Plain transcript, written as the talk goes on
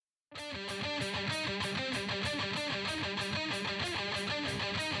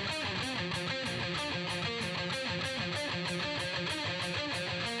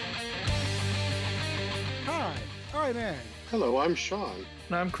I'm Ed. Hello, I'm Sean.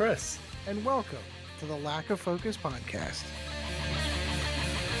 And I'm Chris. And welcome to the Lack of Focus podcast.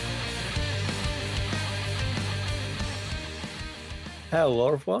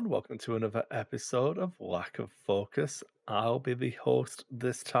 Hello, everyone. Welcome to another episode of Lack of Focus. I'll be the host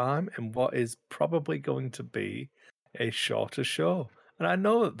this time in what is probably going to be a shorter show. And I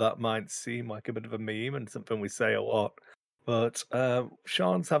know that might seem like a bit of a meme and something we say a lot, but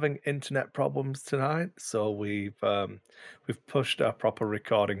Sean's having internet problems tonight, so we've pushed our proper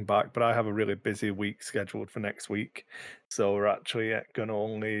recording back. But I have a really busy week scheduled for next week, so we're actually going to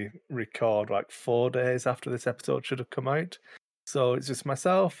only record like 4 days after this episode should have come out. So it's just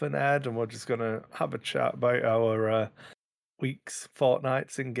myself and Ed, and we're just going to have a chat about our weeks,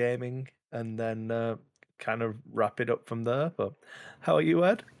 fortnights in gaming, and then kind of wrap it up from there. But how are you,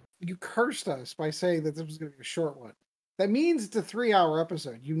 Ed? You cursed us by saying that this was going to be a short one. That means it's a 3-hour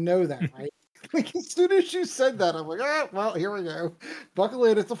episode. You know that, right? Like, as soon as you said that, I'm like, well, here we go. Buckle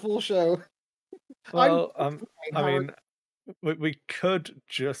in, it's a full show. Well, I mean, we could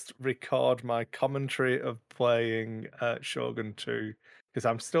just record my commentary of playing Shogun 2, because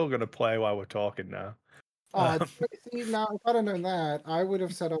I'm still going to play while we're talking now. See, now, if I'd have known that, I would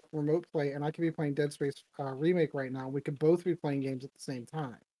have set up remote play, and I could be playing Dead Space Remake right now. We could both be playing games at the same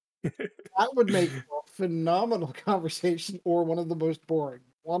time. That would make a phenomenal conversation, or one of the most boring.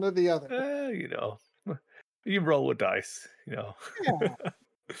 One or the other. You roll the dice, Yeah.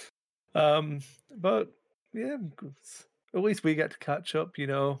 But yeah, at least we get to catch up,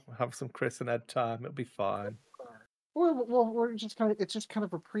 have some Chris and Ed time. It'll be fine. Well, we're just it's just kind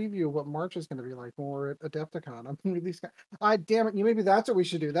of a preview of what March is going to be like when we're at Adepticon. I mean, damn it, maybe that's what we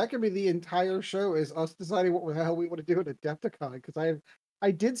should do. That could be the entire show, is us deciding what the hell we want to do at Adepticon. Because I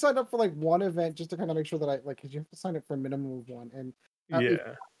did sign up for like one event just to kind of make sure that because you have to sign up for a minimum of one. And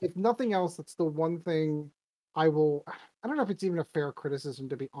if nothing else, that's the one thing I will. I don't know if it's even a fair criticism,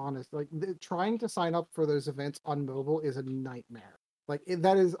 to be honest. Like, trying to sign up for those events on mobile is a nightmare. Like,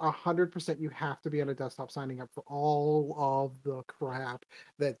 that is 100%. You have to be on a desktop signing up for all of the crap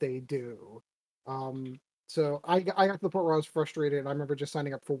that they do. So I got to the point where I was frustrated, and I remember just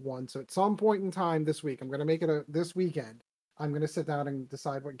signing up for one. So at some point in time this week, I'm going to make it this weekend. I'm going to sit down and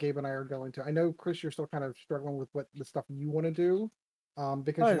decide what Gabe and I are going to. I know, Chris, you're still kind of struggling with what the stuff you want to do.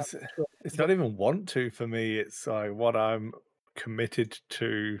 Because it's not even want to for me. It's like what I'm committed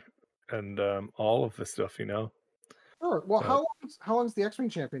to, and all of the stuff, Sure. Well, how long's the X-Wing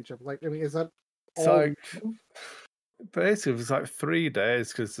Championship? Like, I mean, is that basically it's like 3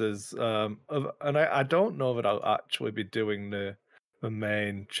 days, because there's and I don't know that I'll actually be doing the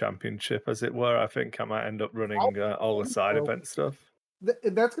main championship, as it were. I think I might end up running all the side event stuff.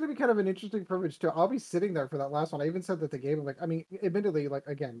 That's going to be kind of an interesting privilege too. I'll be sitting there for that last one. I even said that the game, like, I mean, admittedly, like,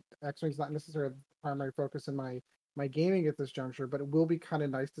 again, X-Wing's not necessarily the primary focus in my gaming at this juncture, but it will be kind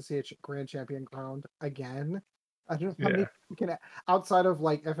of nice to see a grand champion crowned again. I don't know how many people can, outside of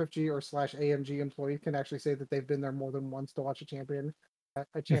like FFG or /AMG employees, can actually say that they've been there more than once to watch a champion crowned.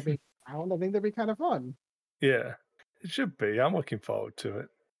 I think that'd be kind of fun. Yeah, it should be. I'm looking forward to it.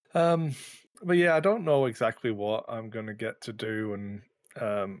 But yeah, I don't know exactly what I'm going to get to do and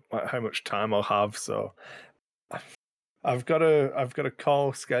like how much time I'll have. So I've got a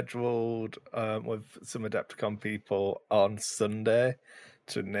call scheduled with some Adepticon people on Sunday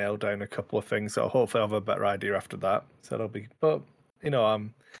to nail down a couple of things. So hopefully I'll have a better idea after that. So it'll be, but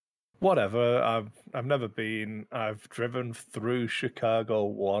I'm whatever. I've never been. I've driven through Chicago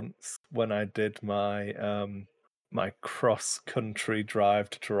once when I did my my cross-country drive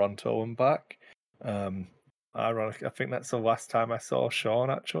to Toronto and back. Ironic, I think that's the last time I saw Sean,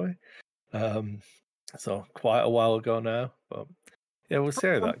 actually. So quite a while ago now, but yeah, we'll see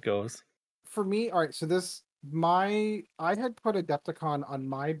how that goes. For me, all right, so I had put Adepticon on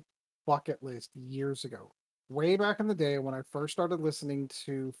my bucket list years ago, way back in the day when I first started listening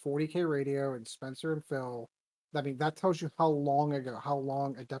to 40K Radio and Spencer and Phil. I mean, that tells you how long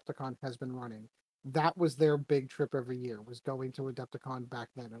Adepticon has been running. That was their big trip every year, was going to Adepticon back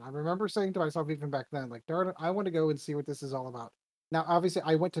then. And I remember saying to myself even back then, like, darn it, I want to go and see what this is all about. Now, obviously,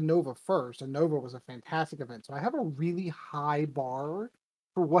 I went to Nova first, and Nova was a fantastic event. So I have a really high bar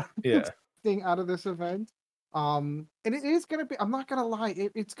for what I'm expecting out of this event. And it is going to be, I'm not going to lie,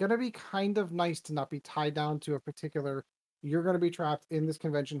 it's going to be kind of nice to not be tied down to a particular. You're going to be trapped in this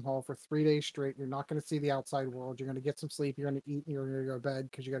convention hall for 3 days straight. You're not going to see the outside world. You're going to get some sleep. You're going to eat, and you're going to go to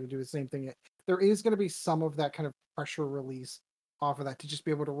bed because you got to do the same thing. There is going to be some of that kind of pressure release off of that, to just be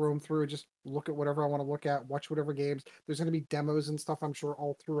able to roam through and just look at whatever I want to look at, watch whatever games. There's going to be demos and stuff, I'm sure,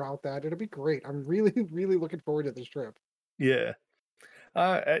 all throughout that. It'll be great. I'm really, really looking forward to this trip. Yeah.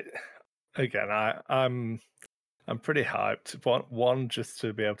 I'm I'm pretty hyped. One, just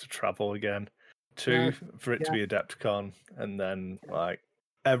to be able to travel again. Yeah, Two, for it to yeah. be Adepticon, and then like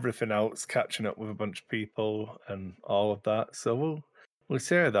everything else, catching up with a bunch of people and all of that. So we'll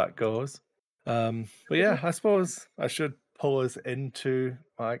see how that goes. But yeah, I suppose I should pull us into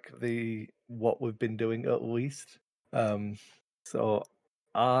like the what we've been doing at least. Um, so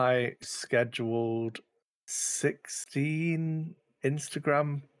I scheduled 16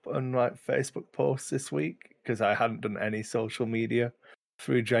 Instagram and like Facebook posts this week because I hadn't done any social media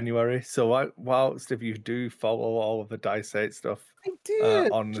through January. So whilst if you do follow all of the Dice 8 stuff I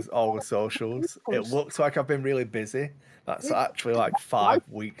did. on all the socials, it Post. looks like I've been really busy. That's It, actually like I 5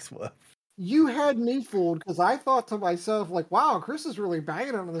 weeks worth. You had me fooled because I thought to myself, like, wow, Chris is really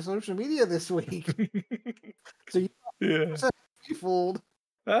banging on the social media this week. So you Yeah. had me fooled.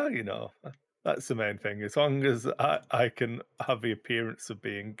 Well, that's the main thing. As long as I can have the appearance of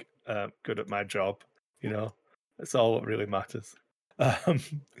being good at my job, that's all that really matters. Um,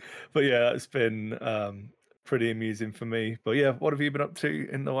 but yeah, it's been pretty amusing for me. But yeah, what have you been up to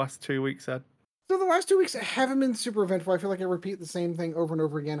in the last 2 weeks, Ed? So the last 2 weeks haven't been super eventful. I feel like I repeat the same thing over and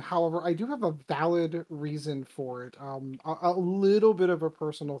over again. However, I do have a valid reason for it. A little bit of a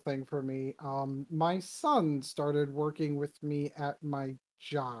personal thing for me. My son started working with me at my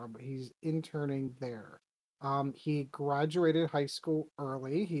job. He's interning there. He graduated high school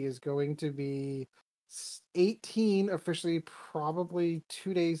early. He is going to be 18 officially, probably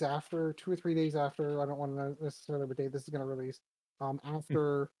 2 days after, 2 or 3 days after. I don't want to know necessarily what date this is going to release.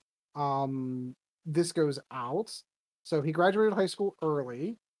 After this goes out. So he graduated high school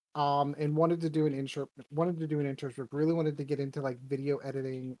early, and wanted to do an internship, really wanted to get into like video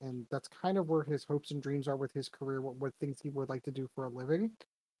editing, and that's kind of where his hopes and dreams are with his career, what things he would like to do for a living.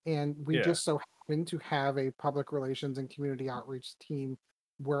 And we Yeah, just so happen to have a public relations and community outreach team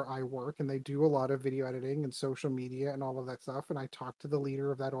where I work, and they do a lot of video editing and social media and all of that stuff. And I talked to the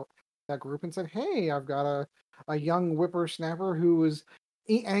leader of that group and said, "Hey, I've got a young whippersnapper who is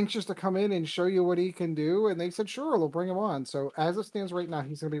anxious to come in and show you what he can do." And they said, "Sure, we'll bring him on." So as it stands right now,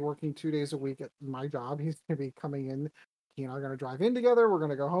 he's going to be working 2 days a week at my job. He's going to be coming in. He and I are going to drive in together. We're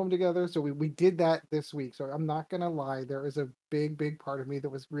going to go home together. So we did that this week. So I'm not going to lie. There is a big part of me that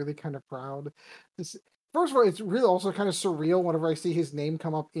was really kind of proud. This, first of all, it's really also kind of surreal whenever I see his name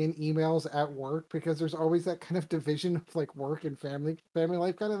come up in emails at work, because there's always that kind of division of like work and family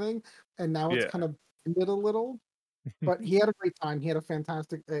life kind of thing. And now it's yeah, kind of ended a little, but he had a great time. He had a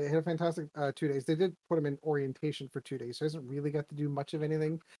fantastic 2 days. They did put him in orientation for 2 days, so he hasn't really got to do much of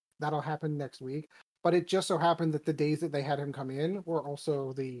anything. That'll happen next week. But it just so happened that the days that they had him come in were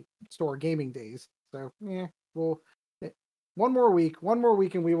also the store gaming days. So yeah, well, eh, one more week,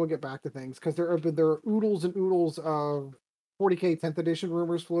 and we will get back to things, because there are oodles and oodles of 40K 10th edition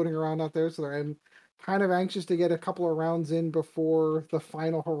rumors floating around out there. So I'm kind of anxious to get a couple of rounds in before the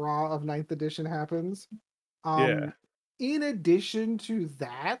final hurrah of 9th edition happens. yeah, Um, in addition to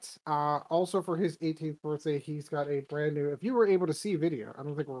that, also for his 18th birthday, he's got a brand new. If you were able to see video, I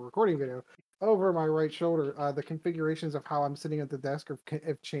don't think we're recording video. Over my right shoulder, the configurations of how I'm sitting at the desk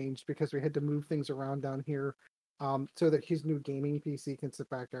have changed, because we had to move things around down here, so that his new gaming PC can sit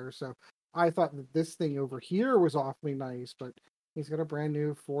back there. So I thought that this thing over here was awfully nice, but he's got a brand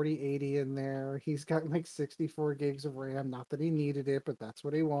new 4080 in there. He's got like 64 gigs of RAM. Not that he needed it, but that's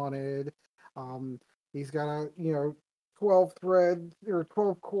what he wanted. Um, He's got a 12 thread or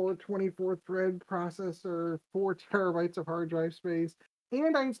 12 core 24 thread processor, 4 terabytes of hard drive space,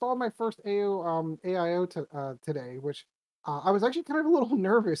 and I installed my first AIO today, which I was actually kind of a little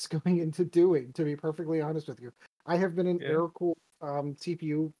nervous going into doing. To be perfectly honest with you, I have been an yeah, air cooled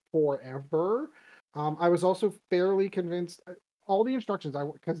CPU forever. I was also fairly convinced all the instructions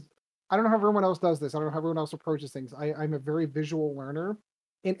because I don't know how everyone else does this. I don't know how everyone else approaches things. I'm a very visual learner,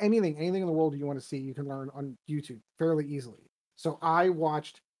 in anything in the world you want to see, you can learn on YouTube fairly easily. So I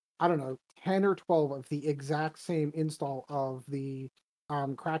watched, I don't know, 10 or 12 of the exact same install of the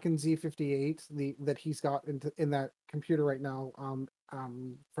Kraken Z58, that he's got in that computer right now,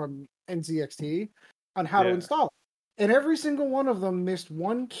 from NZXT, on how to yeah, install it. And every single one of them missed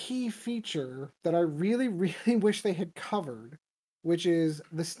one key feature that I really, really wish they had covered, which is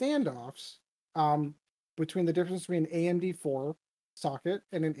the standoffs, um, between the difference between AMD4 socket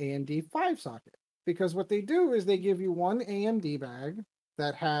and an AMD 5 socket. Because what they do is they give you one AMD bag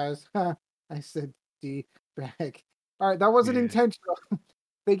that has, I said D bag. All right, that wasn't yeah, intentional.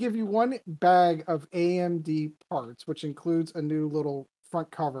 They give you one bag of AMD parts, which includes a new little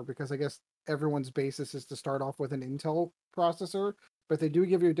front cover, because I guess everyone's basis is to start off with an Intel processor, but they do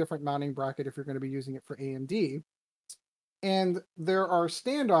give you a different mounting bracket if you're going to be using it for AMD. And there are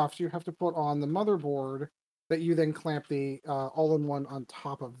standoffs you have to put on the motherboard that you then clamp the all-in-one on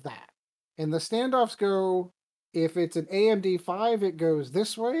top of that. And the standoffs go, if it's an AMD 5, it goes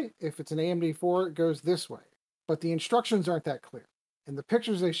this way. If it's an AMD 4, it goes this way. But the instructions aren't that clear. And the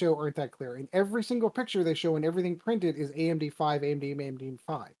pictures they show aren't that clear. And every single picture they show and everything printed is AMD 5, AMD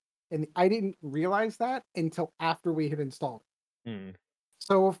 5. And I didn't realize that until after we had installed it. Hmm.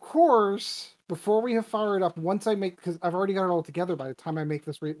 So of course, before we have fired up, once I make, because I've already got it all together by the time I make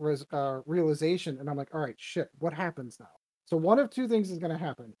this realization, and I'm like, all right, shit, what happens now? So one of two things is going to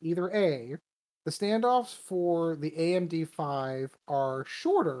happen. Either A, the standoffs for the AMD 5 are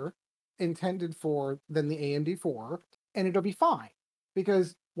shorter, intended for, than the AMD 4, and it'll be fine.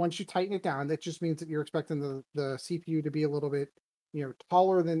 Because once you tighten it down, that just means that you're expecting the CPU to be a little bit,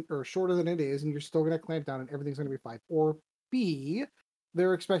 taller than or shorter than it is, and you're still going to clamp down and everything's going to be fine. Or B,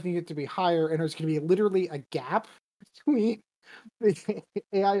 they're expecting it to be higher, and there's going to be literally a gap between the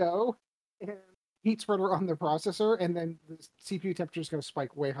AIO and heat spreader on the processor, and then the CPU temperature is going to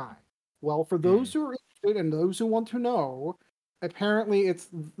spike way high. Well, for those who are interested and those who want to know, apparently it's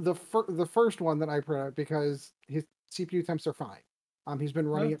the first one that I put out because his CPU temps are fine. He's been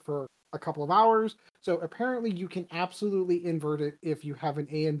running it for a couple of hours, so apparently you can absolutely invert it if you have an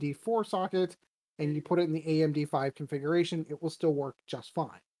AMD 4 socket and you put it in the AMD 5 configuration, it will still work just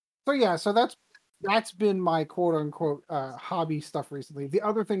fine. So yeah, so that's been my quote unquote hobby stuff recently. The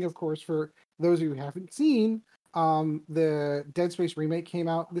other thing, of course, for those of you who haven't seen, the Dead Space remake came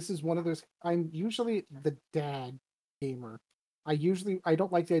out. This is one of those. I'm usually the dad gamer. I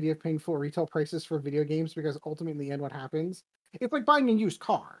don't like the idea of paying full retail prices for video games because ultimately, in the end, what happens? It's like buying a used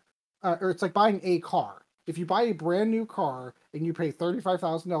car, or it's like buying a car. If you buy a brand new car and you pay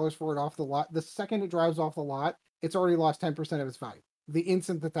 $35,000 for it off the lot, the second it drives off the lot, it's already lost 10% of its value. The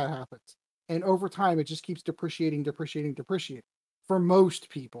instant that happens. And over time, it just keeps depreciating for most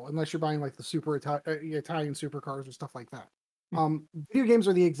people, unless you're buying like the super Italian supercars or stuff like that. Video games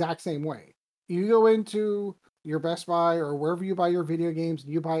are the exact same way. You go into your Best Buy or wherever you buy your video games,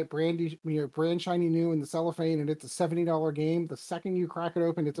 and you buy it brand shiny new in the cellophane, and it's a $70 game. The second you crack it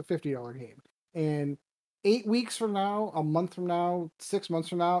open, it's a $50 game. And 8 weeks from now, a month from now, 6 months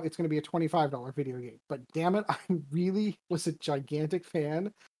from now, it's going to be a $25 video game. But damn it, I really was a gigantic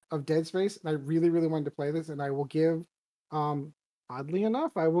fan of Dead Space, and I really, really wanted to play this. And I will give, oddly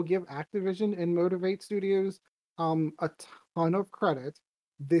enough, I will give Activision and Motivate Studios a ton of credit.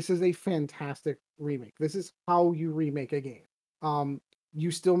 This is a fantastic remake. This is how you remake a game.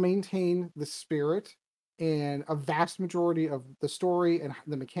 You still maintain the spirit and a vast majority of the story and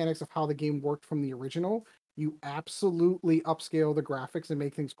the mechanics of how the game worked from the original. You absolutely upscale the graphics and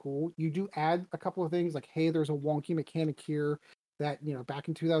make things cool. You do add a couple of things like, hey, there's a wonky mechanic here that, back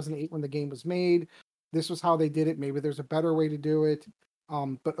in 2008 when the game was made, this was how they did it. Maybe there's a better way to do it.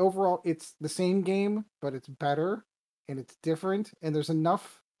 But overall, it's the same game, but it's better and it's different. And there's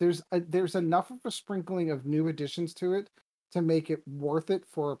enough of a sprinkling of new additions to it to make it worth it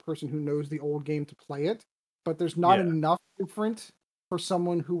for a person who knows the old game to play it. But there's not enough different for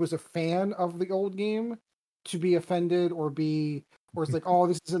someone who was a fan of the old game to be offended or it's like, oh,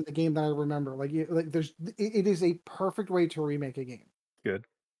 this isn't the game that I remember. It is a perfect way to remake a game. Good.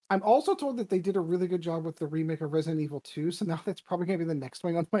 I'm also told that they did a really good job with the remake of Resident Evil 2, so now that's probably going to be the next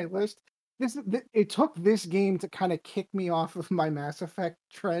one on my list. It took this game to kind of kick me off of my Mass Effect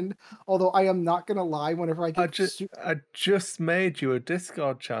trend. Although I am not going to lie, whenever I just made you a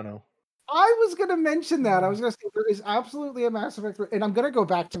Discord channel. I was going to mention that. I was going to say there is absolutely a Mass Effect, and I'm going to go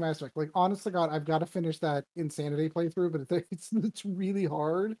back to Mass Effect. Like, honest to God, I've got to finish that Insanity playthrough, but it's really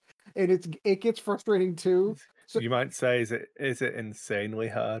hard, and it gets frustrating too. So you might say, is it insanely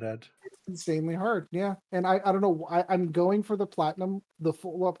hard, Ed? It's insanely hard, yeah. And I don't know. I'm going for the platinum, the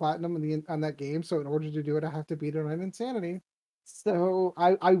full platinum on that game. So in order to do it, I have to beat it on Insanity. So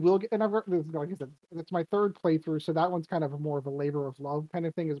I will get, and like I said, it's my third playthrough, so that one's kind of more of a labor of love kind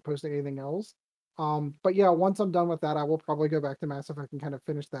of thing as opposed to anything else. But yeah, once I'm done with that, I will probably go back to Mass Effect and kind of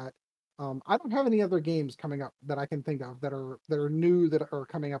finish that. I don't have any other games coming up that I can think of that are new that are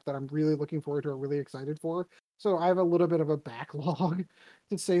coming up that I'm really looking forward to or really excited for. So I have a little bit of a backlog,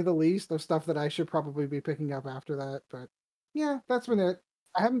 to say the least, of stuff that I should probably be picking up after that. But yeah, that's been it.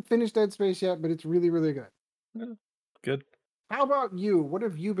 I haven't finished Dead Space yet, but it's really, really good. Yeah, good. How about you? What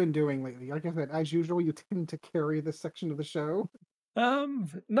have you been doing lately? Like I said, as usual, you tend to carry this section of the show.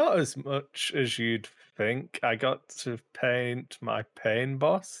 Not as much as you'd think. I got to paint my pain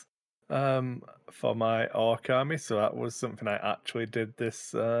boss for my orc army, so that was something I actually did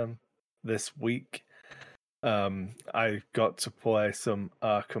this week. I got to play some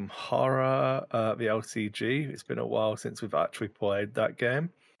Arkham Horror, the LCG. It's been a while since we've actually played that game.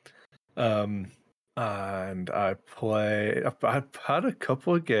 And and I've had a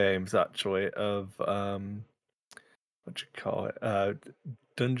couple of games actually of what do you call it?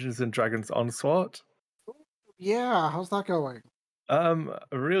 Dungeons and Dragons Onslaught. Yeah, how's that going?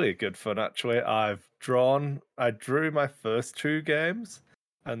 Really good fun actually. I drew my first two games,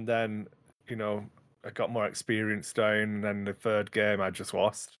 and then you know I got more experience down, and then the third game I just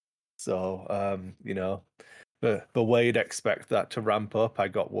lost. So the way you'd expect that to ramp up, I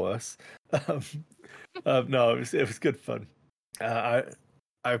got worse. Um, no, it was good fun.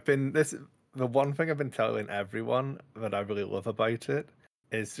 I've been this the one thing I've been telling everyone that I really love about it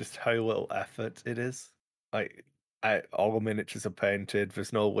is just how little effort it is. Like all the miniatures are painted.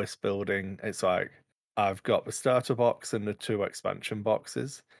 There's no list building. It's like I've got the starter box and the two expansion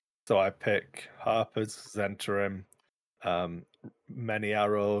boxes. So I pick Harper's, Zentrim, um, Many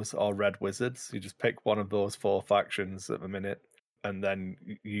Arrows, or Red Wizards. You just pick one of those four factions at the minute, and then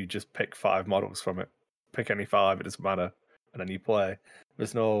you just pick five models from it. Pick any five, it doesn't matter, and then you play.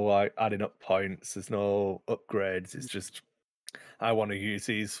 There's no like adding up points. There's no upgrades. It's just I want to use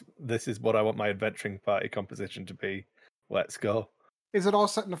these. This is what I want my adventuring party composition to be. Let's go. Is it all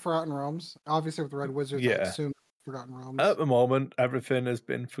set in the Forgotten Realms? Obviously, with the Red Wizards, I Yeah. assume Forgotten At Realms. the moment, everything has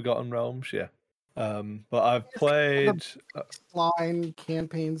been Forgotten Realms. Yeah. But I've It's kind of played. the line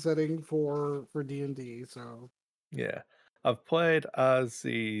campaign setting for D&D. So Yeah, I've played as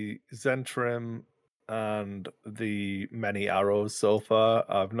the Zentrim and the Many Arrows so far.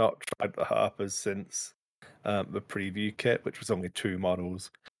 I've not tried the Harpers since the preview kit, which was only two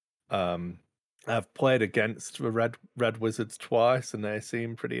models. Um, I've played against the Red Wizards twice, and they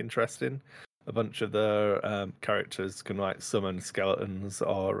seem pretty interesting. A bunch of their characters can like summon skeletons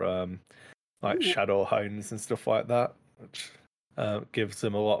or like ooh, shadow hounds and stuff like that, which gives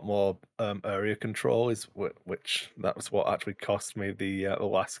them a lot more area control. Which that was what actually cost me the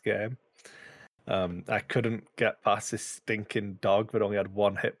last game. I couldn't get past this stinking dog that only had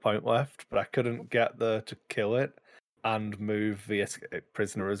one hit point left, but I couldn't get there to kill it and move the escape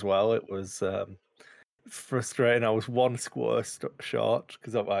prisoner as well. It was frustrating. I was one square short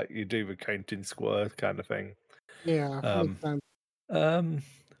because I'm like you do the counting square kind of thing. yeah, makes Um, sense. um,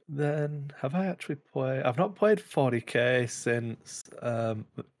 then have I actually played? I've not played 40k since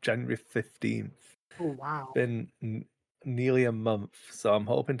January 15th. Oh wow. Been nearly a month, so I'm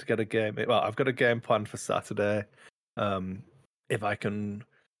hoping to get a game. Well, I've got a game planned for Saturday. Um, if I can,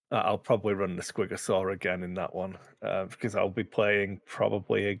 I'll probably run the Squigosaur again in that one because I'll be playing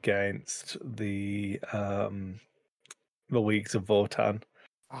probably against the Leagues of Votan.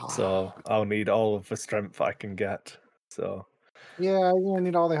 So Ah, I'll need all of the strength I can get. So yeah, you're gonna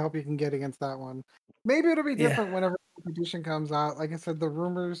need all the help you can get against that one. Maybe it'll be yeah. different whenever the edition comes out. Like I said, the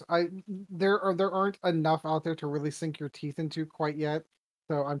rumors, there aren't enough out there to really sink your teeth into quite yet.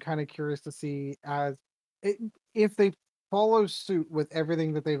 So I'm kind of curious to see it, if they follow suit with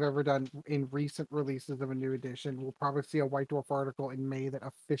everything that they've ever done in recent releases of a new edition. We'll probably see a White Dwarf article in May that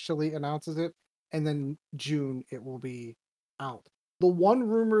officially announces it, and then June it will be out. The one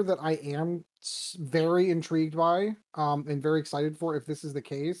rumor that I am very intrigued by, and very excited for, if this is the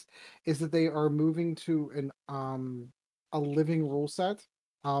case, is that they are moving to a living rule set,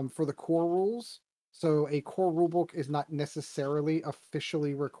 for the core rules. So a core rulebook is not necessarily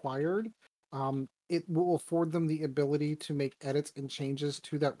officially required. It will afford them the ability to make edits and changes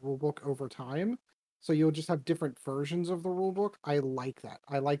to that rulebook over time. So you'll just have different versions of the rulebook. I like that.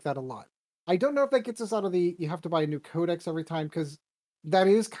 I like that a lot. I don't know if that gets us out of the you have to buy a new codex every time, because that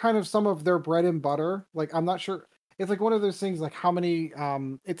is kind of some of their bread and butter. Like I'm not sure, it's like one of those things like how many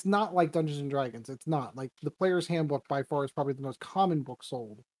it's not like Dungeons and Dragons. It's not like the player's handbook by far is probably the most common book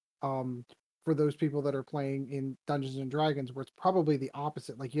sold. Um for those people that are playing in Dungeons and Dragons, where it's probably the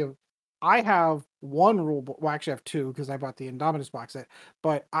opposite. Like I have one rule book. Well, actually, I have two because I bought the Indominus box set,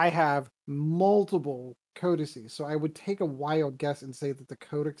 but I have multiple codices. So I would take a wild guess and say that the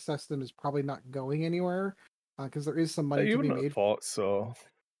codex system is probably not going anywhere, because there is some money You to be wouldn't have made. thought so.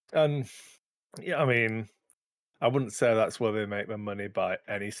 And yeah, I mean, I wouldn't say that's where they make their money by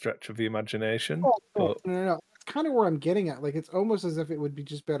any stretch of the imagination, Oh, no, but no, no, no. That's kind of where I'm getting at. Like, it's almost as if it would be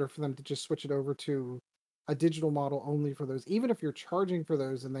just better for them to just switch it over to a digital model only for those, even if you're charging for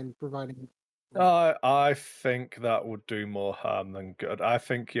those and then providing. I think that would do more harm than good. I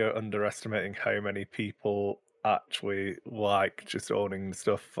think you're underestimating how many people actually like just owning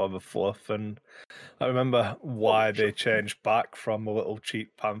stuff for the fluff. And I remember Oh, why sure. they changed back from the little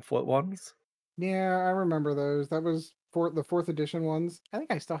cheap pamphlet ones. Yeah, I remember those. That was for the fourth edition ones. I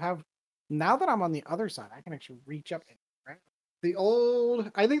think I still have. Now that I'm on the other side, I can actually reach up and grab the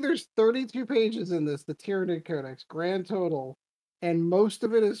old. I think there's 32 pages in this, the Tyranid Codex, grand total, and most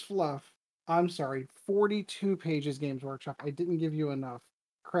of it is fluff. I'm sorry, 42 pages Games Workshop. I didn't give you enough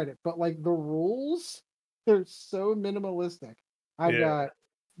credit, but like the rules, they're so minimalistic. I've Yeah. got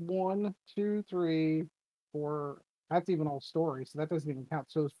one, two, three, four. That's even all story, so that doesn't even count.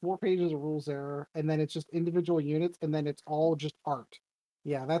 So it's 4 pages of rules there, and then it's just individual units, and then it's all just art.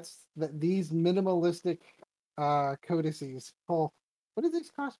 Yeah, that's these minimalistic codices. Oh, what did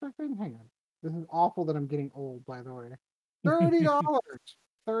this cost back then? Hang on. This is awful that I'm getting old, by the way. $30.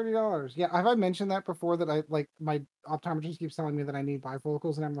 $30. Yeah, have I mentioned that before that I like my optometrist keeps telling me that I need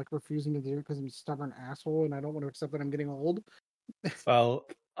bifocals and I'm like refusing to do it because I'm a stubborn asshole and I don't want to accept that I'm getting old. Well,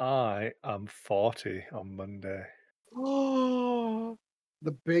 I am 40 on Monday. Oh,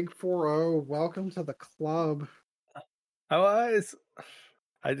 the big 4-0. Welcome to the club. How is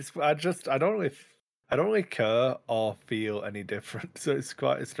I I don't really care or feel any different. So it's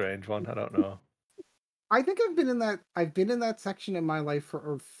quite a strange one. I don't know. I think I've been in that section in my life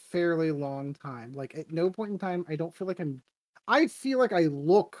for a fairly long time. Like at no point in time I don't feel like I feel like I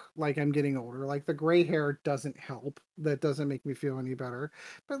look like I'm getting older. Like the gray hair doesn't help. That doesn't make me feel any better.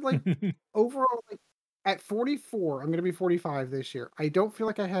 But like overall like at 44, I'm going to be 45 this year. I don't feel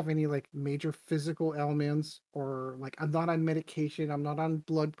like I have any like major physical ailments or like I'm not on medication, I'm not on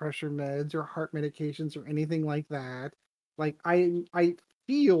blood pressure meds or heart medications or anything like that. Like I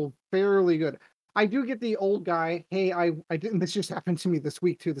feel fairly good. I do get the old guy, hey, I didn't this just happened to me this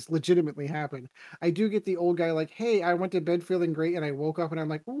week too. This legitimately happened. I do get the old guy like, hey, I went to bed feeling great and I woke up and I'm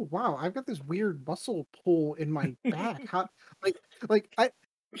like, oh wow, I've got this weird muscle pull in my back. How like like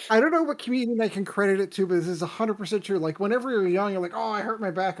I don't know what comedian I can credit it to, but this is 100% true. Like whenever you're young, you're like, "Oh, I hurt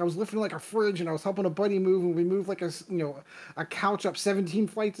my back. I was lifting like a fridge, and I was helping a buddy move, and we moved like a couch up 17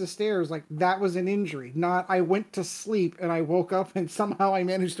 flights of stairs. Like that was an injury. Not I went to sleep and I woke up and somehow I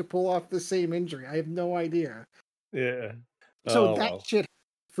managed to pull off the same injury. I have no idea. Yeah. So Oh that well. shit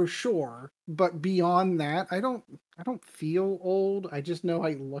for sure. But beyond that, I don't feel old. I just know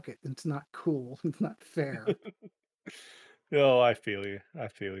I look it. It's not cool. It's not fair. Oh, I feel you. I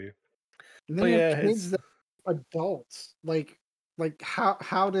feel you. And then But you have yeah, kids it's that are adults. Like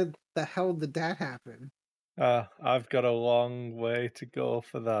how did the hell did that happen? I've got a long way to go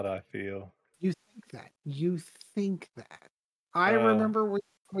for that, I feel. You think that. You think that. I Uh remember when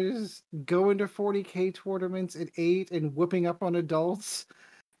I was going to 40K tournaments at 8 and whipping up on adults.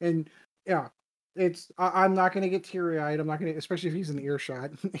 And yeah, I'm not gonna get teary eyed. I'm not gonna, especially if he's in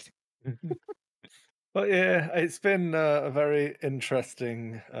earshot. but yeah, it's been a very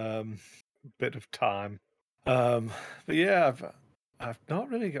interesting bit of time. Um but yeah, I've not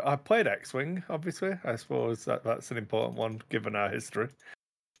really I played X-Wing, obviously. I suppose that's an important one given our history.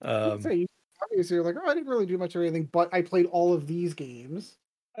 I'd Um say obviously you're like, oh, I didn't really do much of anything, but I played all of these games.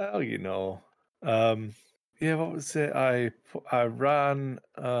 Oh, Um, yeah, what was it? I ran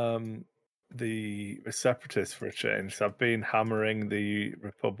the Separatists for a change. So I've been hammering the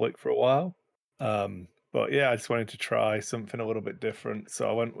Republic for a while. But yeah, I just wanted to try something a little bit different. So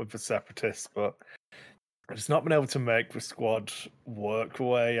I went with the Separatists, but I've just not been able to make the squad work the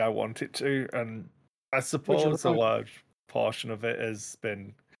way I want it to. And I Which suppose a large portion of it has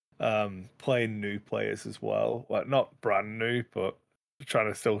been playing new players as well. Like not brand new, but trying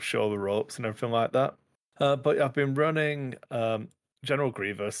to still show the ropes and everything like that. But I've been running General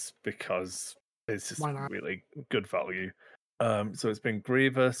Grievous because it's just why not? really good value. So it's been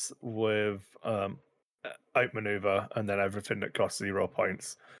Grievous with outmaneuver and then everything that costs 0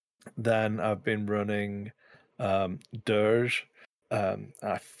 points. Then I've been running Dirge.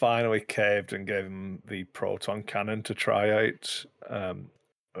 I finally caved and gave him the proton cannon to try out,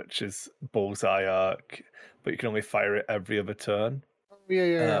 which is bullseye arc, but you can only fire it every other turn. Oh, yeah,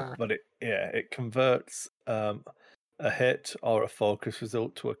 yeah, yeah. But it converts a hit or a focus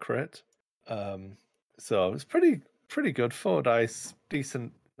result to a crit. Um, so it's pretty good. 4 dice,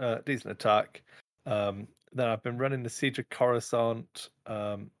 decent attack. Then I've been running the Siege of Coruscant,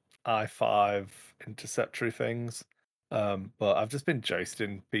 I5 interceptory things. But I've just been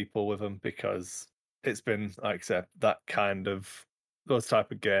jousting people with them because it's been, like I said, that kind of those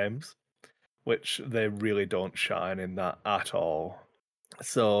type of games, which they really don't shine in that at all.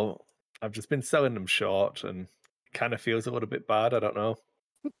 So I've just been selling them short and it kind of feels a little bit bad. I don't know.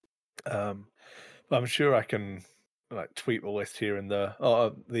 Um, but I'm sure I can like tweak the list here and there.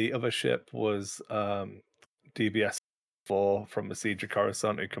 Oh, the other ship was DBS 4 from the Siege of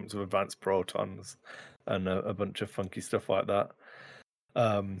Coruscant, who comes with advanced protons and a bunch of funky stuff like that.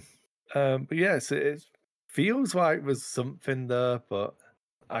 Um, but yes, it feels like there's something there, but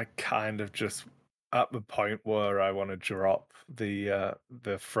I kind of just at the point where I want to drop the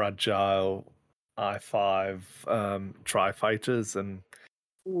fragile I5 tri fighters and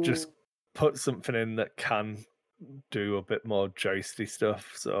just Ooh. put something in that can do a bit more jousty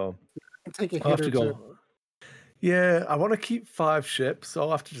stuff. So And take a I'll hit have or to two. go. Yeah, I want to keep 5 ships, so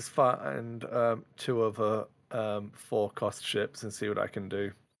I'll have to just find 2 other 4 cost ships and see what I can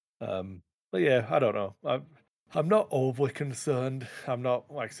do. But yeah, I don't know. I'm not overly concerned. I'm not,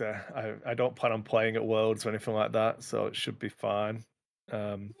 like I say, I don't plan on playing at Worlds or anything like that, so it should be fine.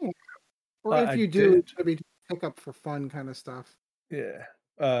 Um, Yeah. Or if I you do, did, it's gonna be pick up for fun kind of stuff. yeah.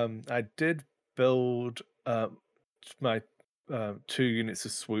 I did build my 2 units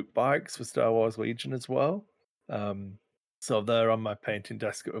of swoop bikes for Star Wars Legion as well. Um, so they're on my painting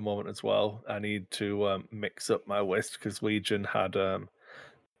desk at the moment as well. I need to mix up my list because Legion had a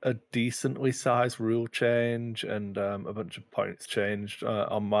decently sized rule change and a bunch of points changed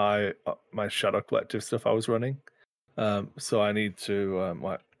on my Shadow Collective stuff I was running. So I need to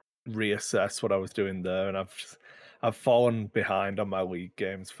like reassess what I was doing there, and I've fallen behind on my league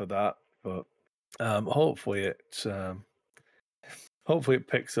games for that. But hopefully hopefully it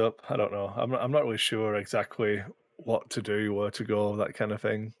picks up. I don't know. I'm not really sure exactly what to do, where to go, that kind of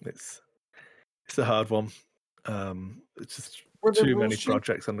thing. It's a hard one. It's just Were the too many rules change?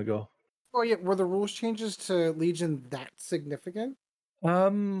 projects on the go. Oh yeah, were the rules changes to Legion that significant?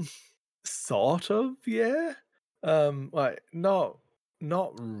 Um, sort of, yeah. Like not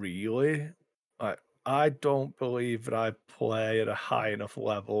really. Like I don't believe that I play at a high enough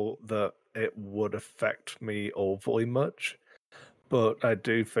level that it would affect me overly much. But I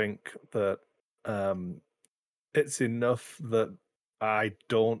do think that um it's enough that I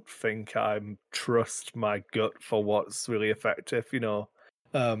don't think I'm trust my gut for what's really effective, you know.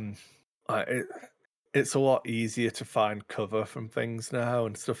 Um I, it, it's a lot easier to find cover from things now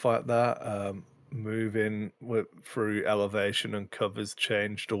and stuff like that. Moving through elevation and covers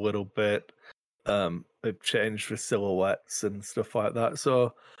changed a little bit. They've changed the silhouettes and stuff like that.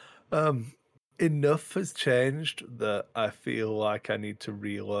 So um, enough has changed that I feel like I need to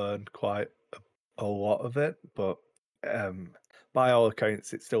relearn quite a lot of it. But um, by all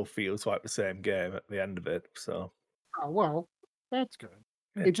accounts, it still feels like the same game at the end of it. So Oh well, that's good.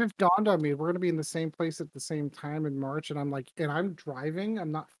 yeah. It just dawned on me we're gonna be in the same place at the same time in March, and I'm like, and I'm driving,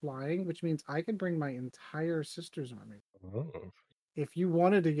 I'm not flying, which means I could bring my entire sister's army. Oh. If you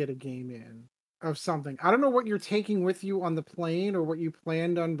wanted to get a game in of something, I don't know what you're taking with you on the plane or what you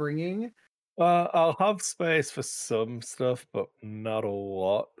planned on bringing. I'll have space for some stuff, but not a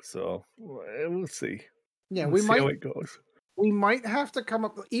lot. So we'll see. Yeah, We'll see how it goes. we might have to come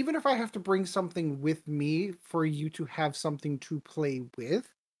up, even if I have to bring something with me for you to have something to play with,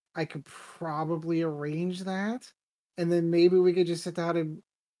 I could probably arrange that. And then maybe we could just sit down and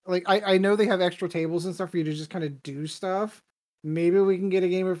like I know they have extra tables and stuff for you to just kind of do stuff. Maybe we can get a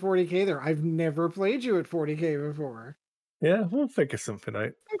game of 40k there. I've never played you at 40k before. Yeah, we'll figure something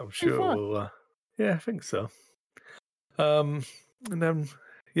out. It'd I'm be sure fun. we'll. Yeah, I think so. Um, and then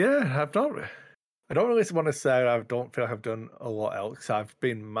yeah, I don't really want to say I don't feel like I've done a lot else. I've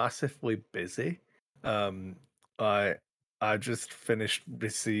been massively busy. Um, I I just finished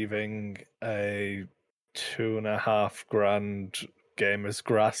receiving a 2.5 grand Gamers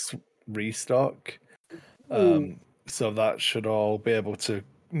Grass restock. Ooh, So that should all be able to.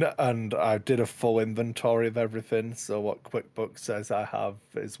 And I did a full inventory of everything. So what QuickBooks says I have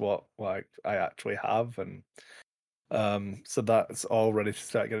is what like I actually have, and so that's all ready to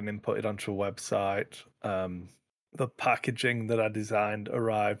start getting inputted onto a website. The packaging that I designed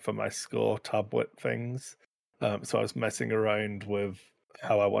arrived for my score tablet things. So I was messing around with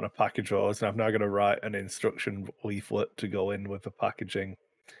how I want to package those, and I'm now going to write an instruction leaflet to go in with the packaging.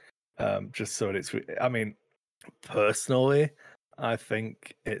 Just so that I mean, personally, I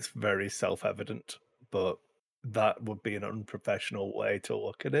think it's very self-evident, but that would be an unprofessional way to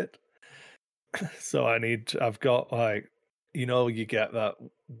look at it. So I've got like, you get that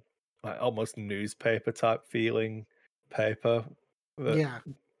like almost newspaper type feeling paper. That, yeah.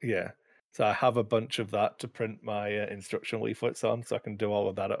 yeah. So I have a bunch of that to print my instruction leaflets on, so I can do all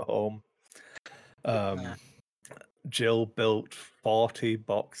of that at home. Yeah. Um, Jill built 40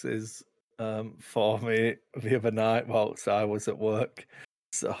 boxes for me the other night whilst I was at work.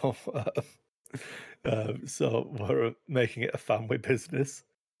 So, so we're making it a family business.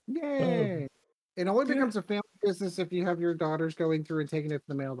 Um, Yay! It only yeah. becomes a family business if you have your daughters going through and taking it to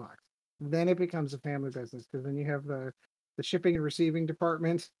the mailbox. Then it becomes a family business because then you have the shipping and receiving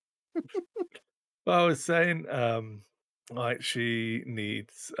department. Well, I was saying, like she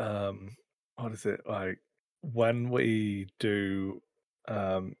needs, what is it like when we do,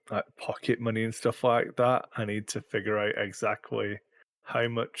 like pocket money and stuff like that? I need to figure out exactly how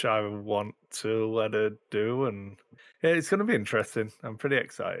much I want to let her do, and yeah, it's going to be interesting. I'm pretty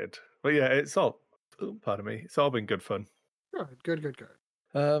excited. But yeah, it's all. Oh, pardon me. It's all been good fun. Good, good, good,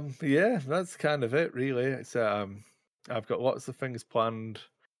 good. Yeah, that's kind of it, really. It's I've got lots of things planned.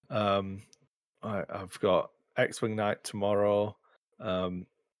 Um, I've got X-Wing night tomorrow. Um,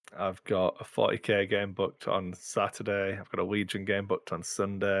 I've got a 40k game booked on Saturday. I've got a Legion game booked on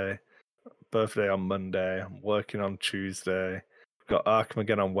Sunday. Birthday on Monday. I'm working on Tuesday. I've got Arkham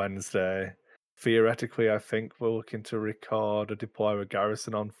again on Wednesday. Theoretically, I think we're looking to record a Deploy with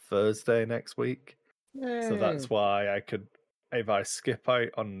Garrison on Thursday next week. So Yay! that's why I could, if I skip out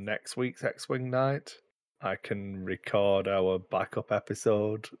on next week's X-Wing night, I can record our backup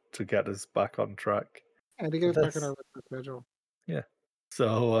episode to get us back on track And to for get us back on our this. regular schedule. Yeah.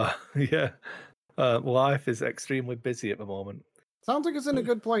 So yeah, life is extremely busy at the moment. Sounds like it's in a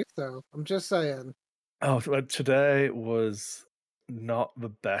good place, though. I'm just saying. Oh, well, today was not the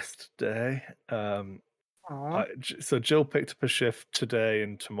best day. Aw. So Jill picked up a shift today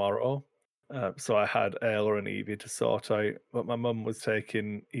and tomorrow. So I had Ayla and Evie to sort out, but my mum was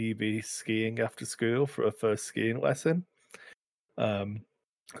taking Evie skiing after school for her first skiing lesson. Um,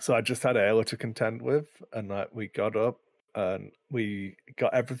 so I just had Ayla to contend with, and like we got up and we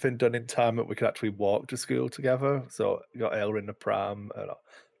got everything done in time that we could actually walk to school together. So we got Ayla in the pram and I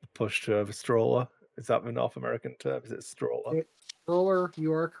pushed her the stroller. Is that the North American term? Is it stroller? Roller,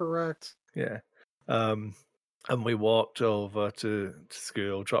 you are correct. Yeah. And we walked over to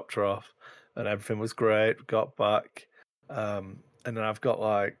school, dropped her off, and everything was great. Got back, and then I've got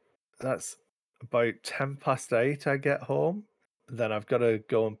like that's about 8:10 I get home. Then I've got to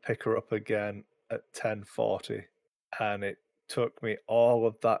go and pick her up again at 10:40, and it took me all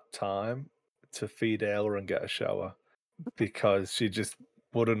of that time to feed Ayla and get a shower because she just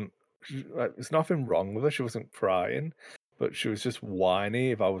wouldn't. Like, there's nothing wrong with her. She wasn't crying, but she was just whiny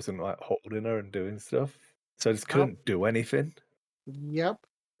if I wasn't like holding her and doing stuff. So I just Yep. couldn't do anything. Yep.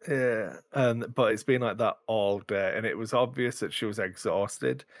 Yeah, and but it's been like that all day, and it was obvious that she was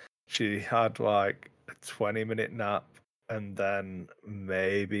exhausted. She had like a 20-minute nap and then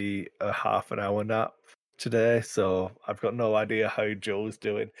maybe a half an hour nap today. So I've got no idea how Jill's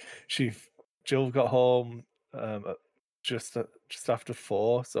doing. She Jill got home at just after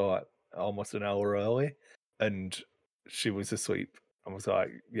 4, so like almost an hour early, and she was asleep. I was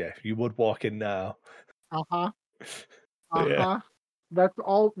like, "Yeah, you would walk in now." Uh-huh. But yeah, Uh-huh.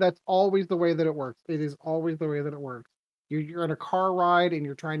 That's always the way that it works. It is always the way that it works. You're in a car ride and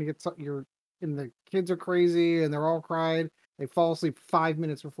you're trying to get some you're and the kids are crazy and they're all crying. They fall asleep 5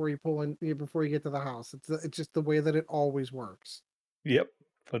 minutes before you pull in before you get to the house. It's just the way that it always works. yep,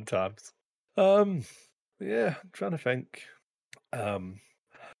 fun times. Um, yeah, I'm trying to think. Um,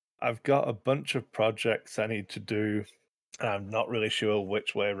 I've got a bunch of projects I need to do, and I'm not really sure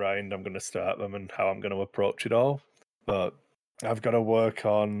which way round I'm going to start them and how I'm going to approach it all. But I've got to work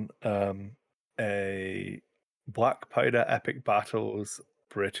on a Black Powder Epic Battles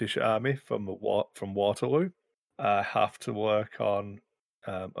British Army from Waterloo. I have to work on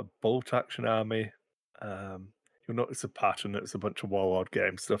a Bolt Action Army. You'll notice a pattern. It's a bunch of Warlord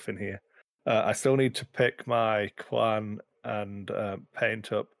game stuff in here. I still need to pick my clan and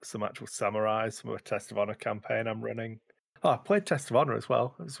paint up some actual samurais from a Test of Honor campaign I'm running. Oh, I played Test of Honor as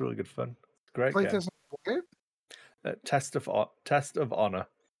well. It was really good fun. Great Play game. this way. Test of Honor.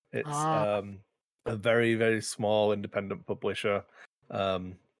 It's Ah, a very very small independent publisher,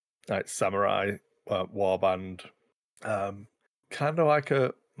 like Samurai Warband, kind of like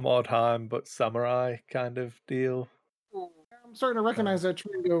a Mordheim but Samurai kind of deal. I'm starting to Uh, recognize that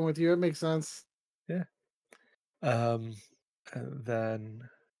trend going with you. It makes sense. yeah. Um, and then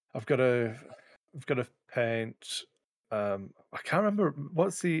I've got to I've got to paint. I can't remember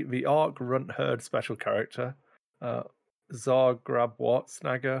what's the Orc Runt Herd special character. Uh, Zargrab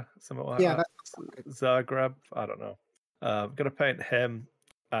Wartsnagger, something like Yeah, that. that's right. Zagreb, I don't know. I'm gonna paint him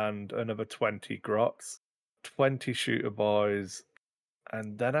and another 20 grots, 20 shooter boys,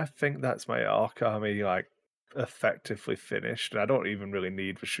 and then I think that's my Orc army like effectively finished. And I don't even really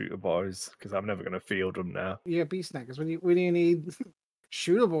need the shooter boys because I'm never gonna field them now. Yeah, beast snackers. When do you need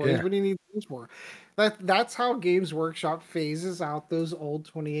shooter boys? Yeah. What do you need those for? That's how Games Workshop phases out those old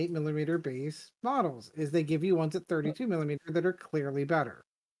 28 millimeter base models. Is they give you ones at 32 millimeter that are clearly better.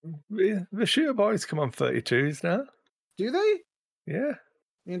 Yeah, the shooter boys come on 32s now. Do they? Yeah.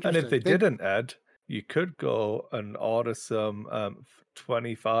 And if Interesting. they didn't, Ed, you could go and order some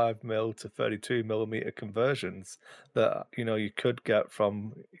 25 mil to 32 millimeter conversions that you could get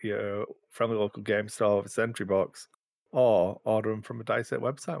from a local game store with a Sentry box, or order them from a Dice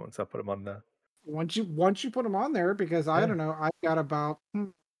website once I put them on there. Once you put them on there, because I Yeah. don't know, I've got about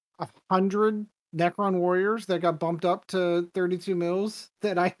 100 Necron warriors that got bumped up to 32 mils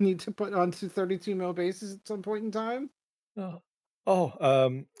that I need to put onto 32 mil bases at some point in time? Oh,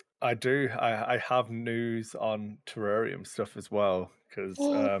 oh, I do. I have news on terrarium stuff as well because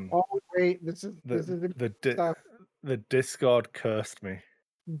Oh wait, this the is the the di- stuff. the Discord cursed me.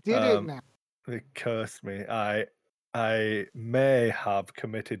 Did it Um, now? they cursed me. I may have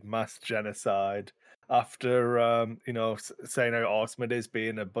committed mass genocide after saying how awesome it is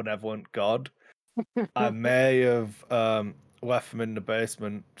being a benevolent god. I may have left them in the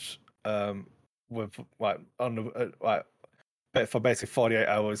basement with like on the for basically 48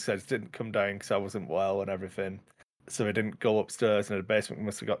 hours. Said didn't come down because I wasn't well and everything. So they didn't go upstairs, and the basement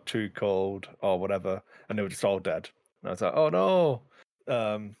must have got too cold or whatever, and they were just all dead. And I was like, oh no.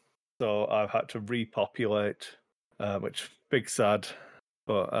 So I've had to repopulate, which big sad.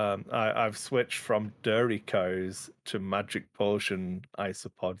 But I've switched from dairy cows to magic potion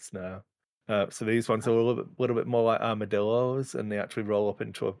isopods now. So these ones are a little bit more like armadillos, and they actually roll up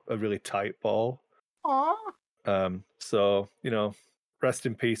into a really tight ball. Aw, So rest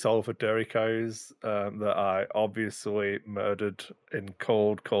in peace, all of the dairy cows that I obviously murdered in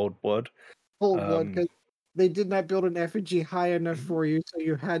cold blood. cold blood, Um, because they did not build an effigy high enough for you, so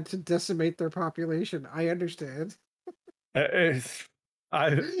you had to decimate their population. I understand. it is,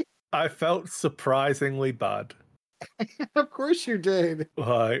 I I felt surprisingly bad. Of course you did.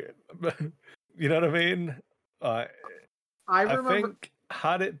 Like, you know what I mean? Like, I I remember. think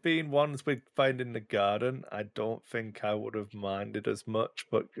had it been ones we'd find in the garden, I don't think I would have minded as much.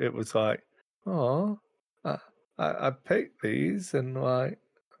 But it was like, oh, I, I picked these and like,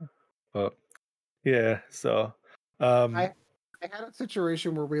 but yeah. So, I um, I had a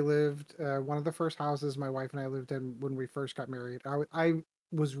situation where we lived, one of the first houses my wife and I lived in when we first got married. I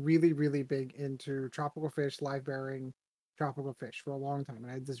was really, really big into tropical fish, live bearing tropical fish for a long time. And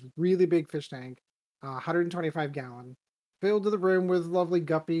I had this really big fish tank, 125-gallon, filled to the rim with lovely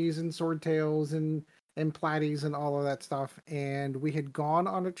guppies and swordtails and platies and all of that stuff. And we had gone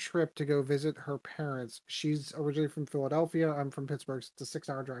on a trip to go visit her parents. She's originally from Philadelphia. I'm from Pittsburgh. So it's a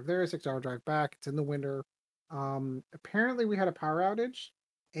 6-hour drive there, 6-hour drive back. It's in the winter. Apparently we had a power outage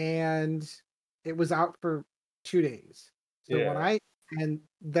and it was out for 2 days. So when yeah, I and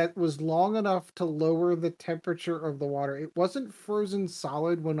that was long enough to lower the temperature of the water. It wasn't frozen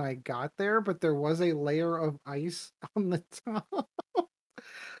solid when I got there, but there was a layer of ice on the top.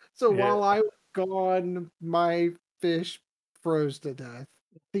 So yeah, while I was gone, my fish froze to death.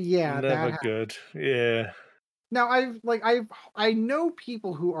 Yeah, never that good. Yeah, now I know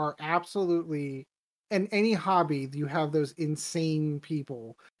people who are absolutely in any hobby, you have those insane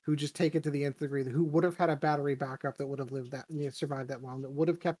people who just take it to the nth degree, who would have had a battery backup that would have lived that, survived that long, that would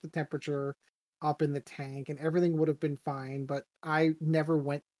have kept the temperature up in the tank and everything would have been fine, but I never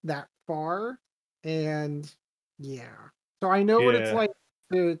went that far. And yeah. So I know what it's yeah, like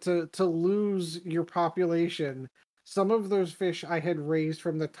to lose your population. Some of those fish I had raised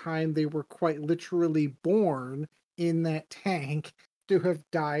from the time they were quite literally born in that tank to have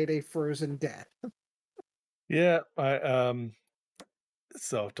died a frozen death. yeah.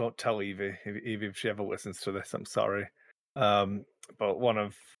 So don't tell Evie, Evie if she ever listens to this. I'm sorry. But one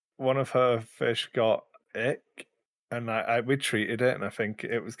of her fish got ick, and we treated it, and I think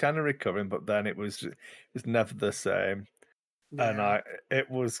it was kind of recovering, but then it was never the same. And Yeah. it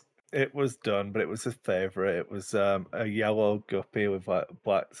was done, but it was a favorite. It was a yellow guppy with like a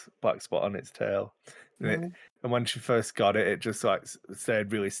black spot on its tail. And it Mhm. and when she first got it, it just like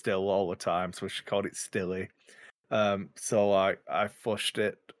stayed really still all the time, so she called it Stilly. So like I flushed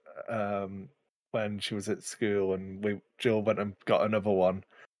it when she was at school, and Jill went and got another one,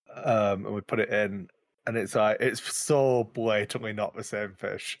 and we put it in, and it's so blatantly not the same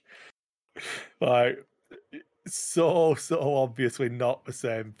fish. Like, so obviously not the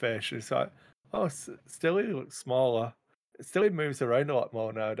same fish. It's like, oh, Stilly looks smaller. Stilly moves around a lot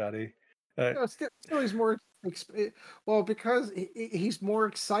more now, Daddy. Uh, No, still he's more well, because he's more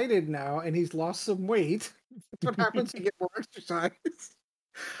excited now and he's lost some weight. That's what happens. You get more exercise.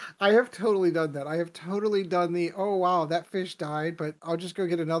 I have totally done that. I have totally done the, oh wow, that fish died, but I'll just go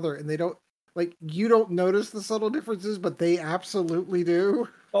get another. And they don't, like, you don't notice the subtle differences, but they absolutely do.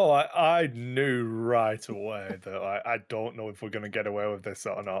 oh, I knew right away that I don't know if we're gonna get away with this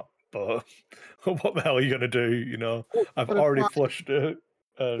or not. But what the hell are you gonna do? I've But it's already fine. flushed it.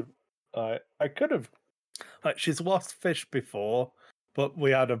 Uh, I could have. Like, she's lost fish before, but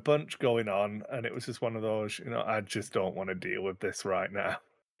we had a bunch going on, and it was just one of those. I just don't want to deal with this right now.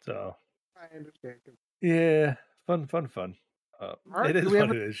 So I understand. yeah, fun. All right. It Do is we what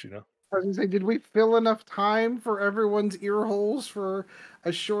have it is. I was gonna say, did we fill enough time for everyone's ear holes for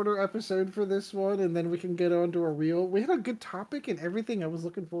a shorter episode for this one, and then we can get on to a real? We had a good topic and everything I was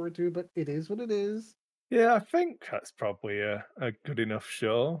looking forward to, but it is what it is. Yeah, I think that's probably a good enough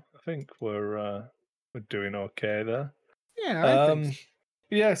show. I think we're doing okay there. Yeah, I think Um, so.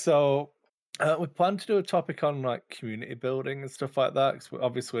 yeah, so we plan to do a topic on like community building and stuff like that. 'Cause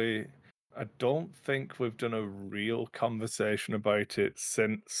obviously, I don't think we've done a real conversation about it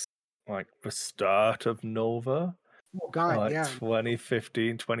since like the start of Nova, Oh God, like yeah.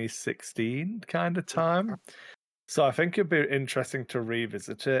 2015, 2016 kind of Yeah. time. So I think it'd be interesting to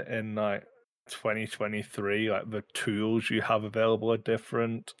revisit it in like 2023. Like the tools you have available are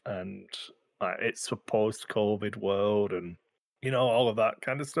different, and like it's a post-COVID world, and all of that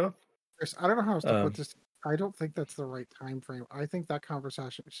kind of stuff. Chris, I don't know how else to put Um, this. I don't think that's the right time frame. I think that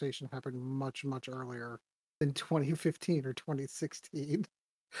conversation happened much, much earlier than 2015 or 2016.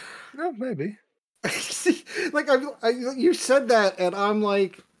 yeah, maybe. See, like you said that, and I'm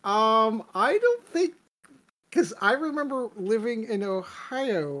like, I don't think, because I remember living in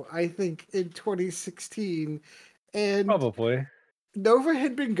Ohio, I think in 2016, and Probably. Nova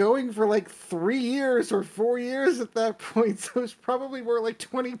had been going for like 3 years or 4 years at that point, so it was probably more like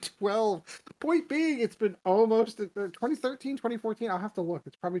 2012. The point being, it's been almost 2013, 2014. I'll have to look.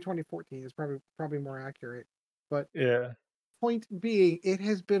 It's probably 2014. It's probably more accurate. But Yeah. point being, it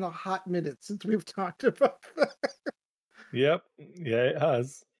has been a hot minute since we've talked about that. Yep. Yeah, it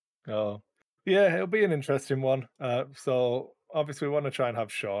has. Oh, yeah, it'll be an interesting one. So obviously we want to try and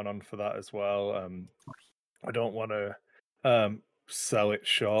have Sean on for that as well. I don't want to sell it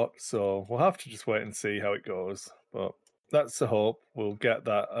short, so we'll have to just wait and see how it goes. But that's the hope. We'll get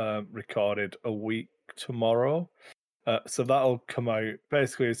that recorded a week tomorrow. So that'll come out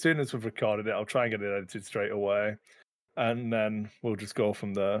basically as soon as we've recorded it. I'll try and get it edited straight away, and then we'll just go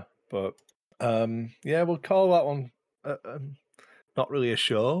from there. But yeah, we'll call that one not really a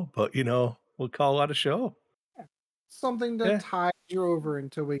show, but we'll call that a show. Something to Yeah. tide you over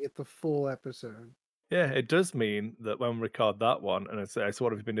until we get the full episode. Yeah, it does mean that when we record that one and I say, so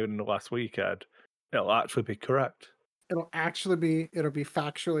what have you been doing in the last week, Ed? It'll actually be correct. It'll be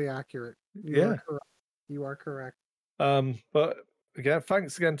factually accurate. You are Yeah. correct. You are correct. But again,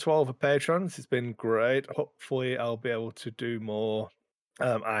 thanks again to all the patrons. It's been great. Hopefully I'll be able to do more.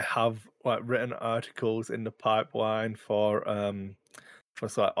 I have like written articles in the pipeline for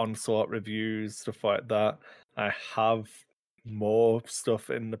like Onslaught reviews, stuff like that. I have more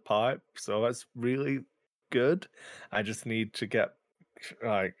stuff in the pipe, so that's really good. I just need to get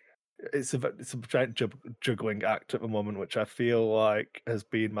like it's a giant juggling act at the moment, which I feel like has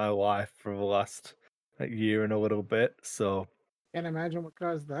been my life for the last year and a little bit. So Can't imagine what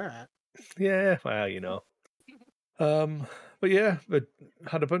caused that. yeah, well. But yeah, we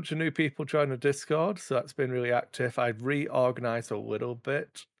had a bunch of new people join the Discord, so that's been really active. I've reorganized a little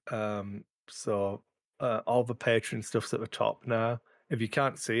bit. So all the patron stuff's at the top now. If you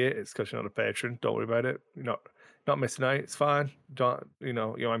can't see it, it's because you're not a patron. Don't worry about it. You're not missing out. It's fine. Don't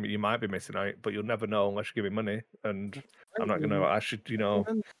you might be missing out, but you'll never know unless you give me money. And I'm not gonna. I should.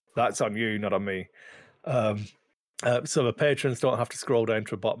 That's on you, not on me. So the patrons don't have to scroll down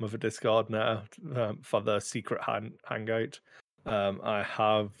to the bottom of the Discord now for the secret hangout. I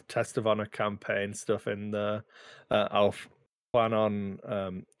have Test of Honor campaign stuff in there. I'll plan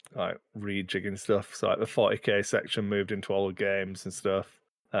on like rejigging stuff. So like the 40k section moved into all the games and stuff.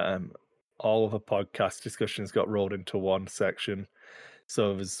 All of the podcast discussions got rolled into one section.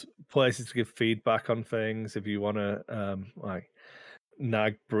 So there's places to give feedback on things if you want to like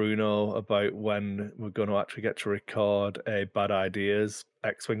nag Bruno about when we're going to actually get to record a Bad Ideas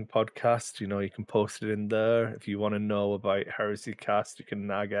X-Wing podcast. You can post it in there. If you want to know about Heresy Cast, you can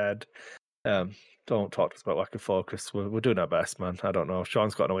nag Ed. Don't talk to us about lack of focus. We're doing our best, man. I don't know.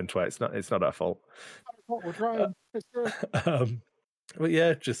 Sean's got no into it. It's not our fault. We're trying. But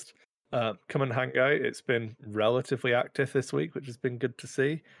yeah, just come and hang out. It's been relatively active this week, which has been good to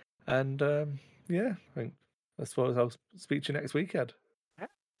see. And yeah, I suppose I'll speak to you next week, Ed.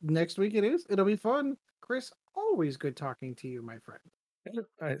 Next week it is. It'll be fun. Chris, always good talking to you, my friend.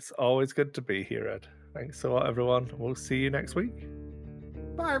 It's always good to be here, Ed. Thanks a lot, everyone. We'll see you next week.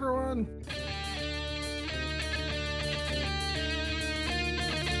 Bye, everyone.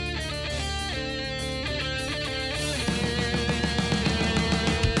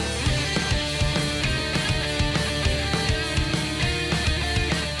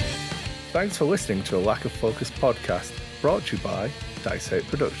 Thanks for listening to a Lack of Focus podcast, brought to you by Dice 8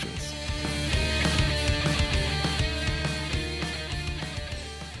 Productions.